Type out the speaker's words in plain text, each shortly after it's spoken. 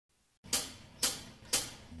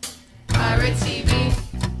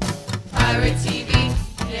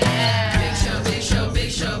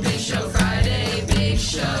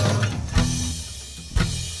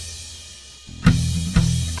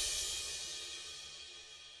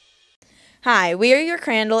Hi, we are your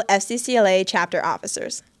Crandall FCCLA chapter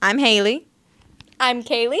officers. I'm Haley. I'm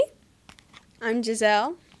Kaylee. I'm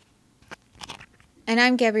Giselle. And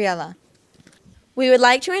I'm Gabriella. We would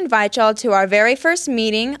like to invite y'all to our very first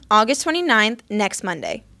meeting, August 29th, next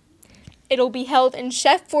Monday. It'll be held in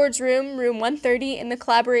Chef Ford's room, room 130 in the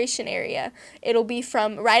collaboration area. It'll be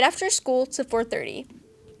from right after school to 4:30.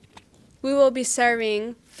 We will be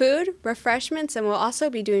serving food, refreshments, and we'll also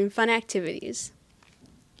be doing fun activities.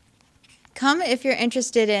 Come if you're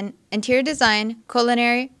interested in interior design,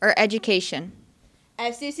 culinary, or education.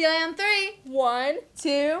 FCCLA on 3. 1,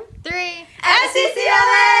 2, 3.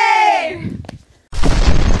 FCCLA!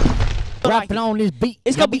 Rapping on this beat.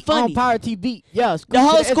 It's gonna be funny. On Pirate TV. Yeah, The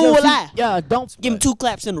whole school will laugh. Yeah, don't Give him 2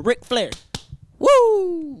 claps and Ric Flair.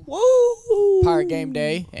 Woo! Woo! Pirate Game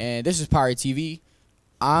Day, and this is Pirate TV.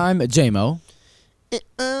 I'm J-Mo.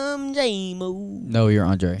 I'm J-Mo. No, you're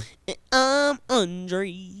Andre. I'm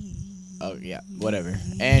Andre. Oh, yeah, whatever.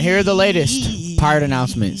 And here are the latest Pirate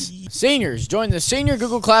announcements. Seniors, join the Senior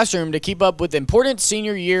Google Classroom to keep up with important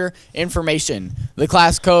senior year information. The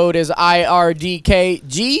class code is IRDKGPP.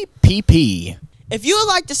 If you would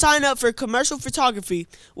like to sign up for commercial photography,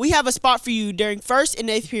 we have a spot for you during 1st and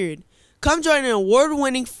 8th period. Come join an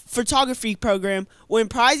award-winning photography program, win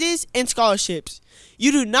prizes and scholarships.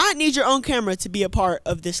 You do not need your own camera to be a part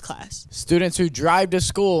of this class. Students who drive to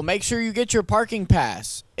school, make sure you get your parking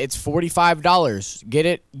pass. It's $45.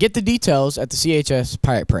 Get the details at the CHS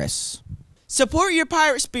Pirate Press. Support your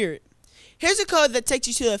pirate spirit. Here's a code that takes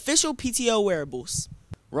you to the official PTO wearables.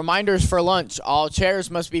 Reminders for lunch. All chairs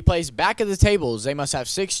must be placed back at the tables. They must have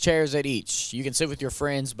 6 chairs at each. You can sit with your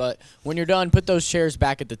friends, but when you're done, put those chairs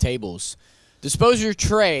back at the tables. Dispose your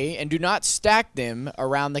tray and do not stack them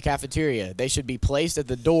around the cafeteria. They should be placed at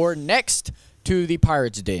the door next to the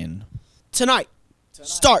Pirate's Den. Tonight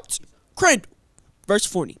starts Crandall vs.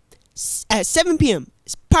 Forney. At 7 p.m.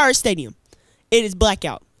 It's Pirate Stadium. It is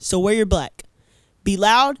blackout, so wear your black. Be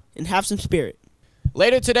loud and have some spirit.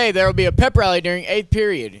 Later today, there will be a pep rally during 8th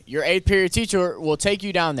period. Your 8th period teacher will take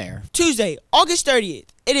you down there. Tuesday, August 30th.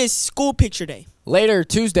 It is school picture day. Later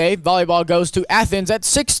Tuesday, volleyball goes to Athens at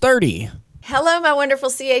 6:30. Hello, my wonderful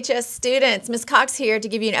CHS students. Ms. Cox here to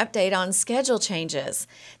give you an update on schedule changes.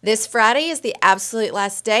 This Friday is the absolute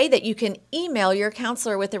last day that you can email your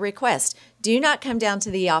counselor with a request. Do not come down to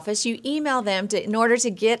the office. You email them in order to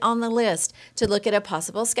get on the list to look at a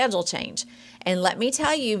possible schedule change. And let me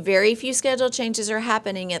tell you, very few schedule changes are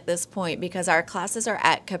happening at this point because our classes are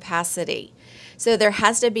at capacity. So there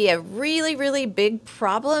has to be a really, really big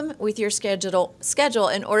problem with your schedule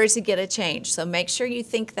in order to get a change. So make sure you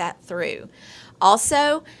think that through.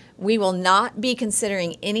 Also, we will not be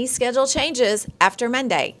considering any schedule changes after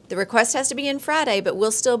Monday. The request has to be in Friday, but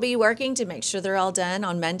we'll still be working to make sure they're all done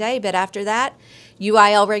on Monday. But after that,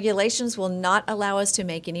 UIL regulations will not allow us to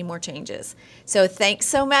make any more changes. So thanks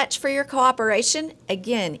so much for your cooperation.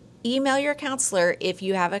 Again, email your counselor if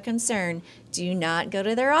you have a concern. Do not go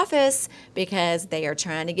to their office because they are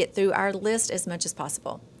trying to get through our list as much as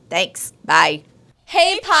possible. Thanks. Bye.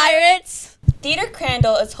 Hey, Pirates! Theater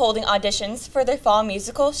Crandall is holding auditions for their fall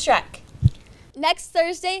musical, Shrek. Next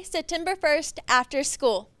Thursday, September 1st, after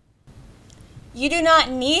school. You do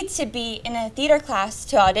not need to be in a theater class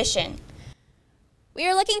to audition. We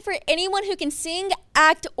are looking for anyone who can sing,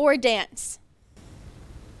 act, or dance.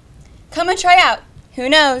 Come and try out. Who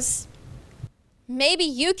knows? Maybe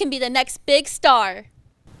you can be the next big star.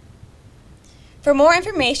 For more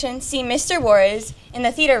information, see Mr. Juarez in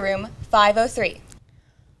the theater room 503.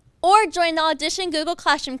 Or join the audition Google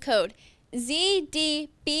Classroom code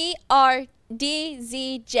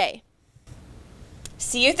ZDBRDZJ.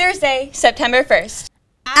 See you Thursday, September 1st.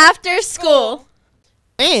 After school.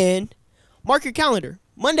 And mark your calendar.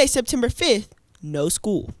 Monday, September 5th, no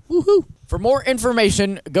school. Woohoo! For more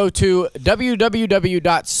information, go to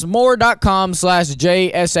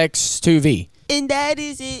www.smore.com/JSX2V. And that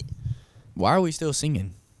is it. Why are we still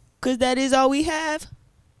singing? Because that is all we have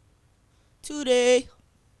today.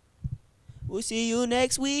 We'll see you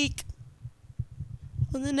next week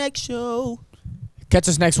on the next show. Catch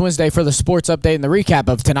us next Wednesday for the sports update and the recap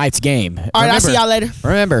of tonight's game. All right, I'll see y'all later.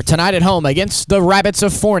 Remember, tonight at home against the Rabbits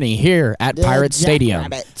of Forney here at Pirate Stadium.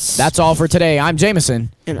 Rabbits. That's all for today. I'm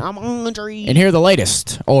Jameson. And I'm Andre. And here are the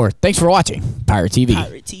latest. Or thanks for watching Pirate TV.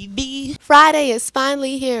 Pirate TV. Friday is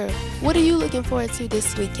finally here. What are you looking forward to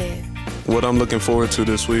this weekend? What I'm looking forward to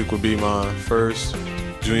this week would be my first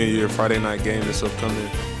junior year Friday night game this upcoming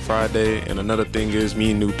Friday, and another thing is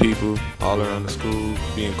meeting new people all around the school,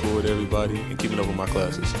 being cool with everybody, and keeping up with my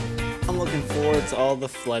classes. I'm looking forward to all the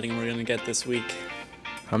flooding we're going to get this week.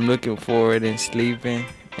 I'm looking forward to sleeping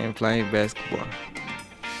and playing basketball.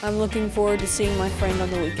 I'm looking forward to seeing my friend on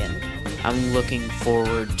the weekend. I'm looking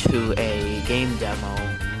forward to a game demo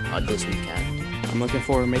this weekend. I'm looking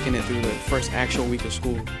forward to making it through the first actual week of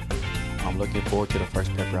school. I'm looking forward to the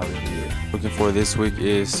first pep rally of the year. Looking forward this week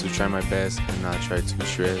is to try my best and not try to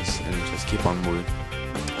stress and just keep on moving.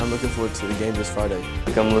 I'm looking forward to the game this Friday.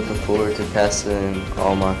 I'm looking forward to passing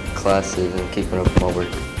all my classes and keeping up with my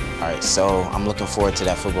work. Alright, so I'm looking forward to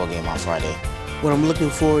that football game on Friday. What I'm looking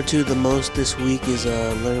forward to the most this week is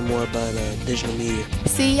learning more about digital media.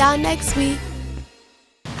 See y'all next week.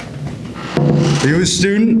 Are you a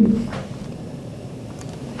student?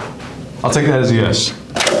 I'll take that as a yes.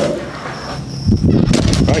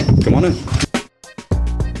 All right, come on in.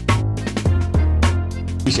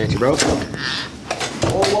 Appreciate you, bro.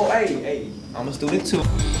 Whoa, hey, I'm a student too.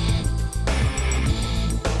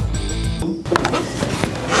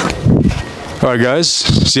 All right, guys,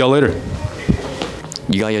 see y'all later.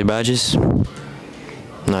 You got your badges?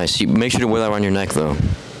 Nice. Make sure to wear that around your neck, though.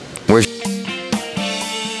 Where's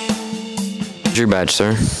your badge,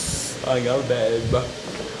 sir? I ain't got a badge, bro.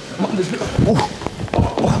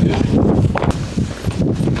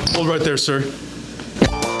 Hold right there, sir.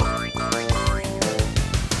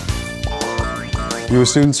 You a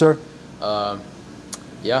student, sir?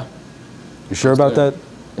 Yeah. You sure about that?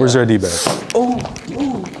 Where's your ID badge? Oh,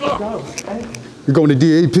 You're going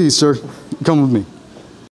to DAP, sir. Come with me.